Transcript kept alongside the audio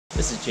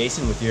This is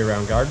Jason with Year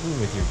Round Garden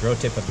with your grow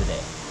tip of the day.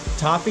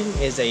 Topping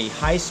is a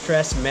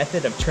high-stress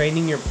method of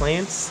training your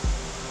plants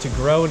to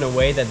grow in a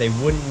way that they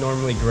wouldn't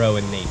normally grow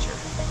in nature.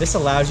 This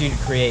allows you to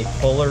create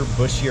fuller,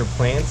 bushier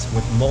plants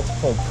with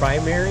multiple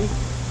primary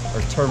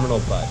or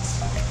terminal buds.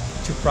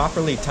 To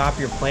properly top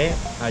your plant,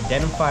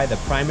 identify the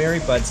primary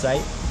bud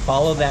site,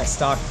 follow that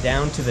stalk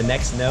down to the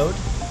next node,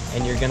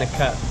 and you're going to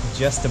cut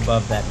just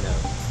above that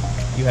node.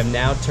 You have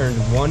now turned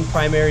one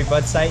primary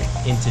bud site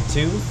into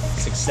two,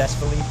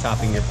 successfully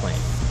topping your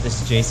plant. This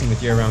is Jason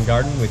with Year Round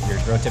Garden with your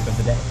grow tip of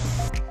the day.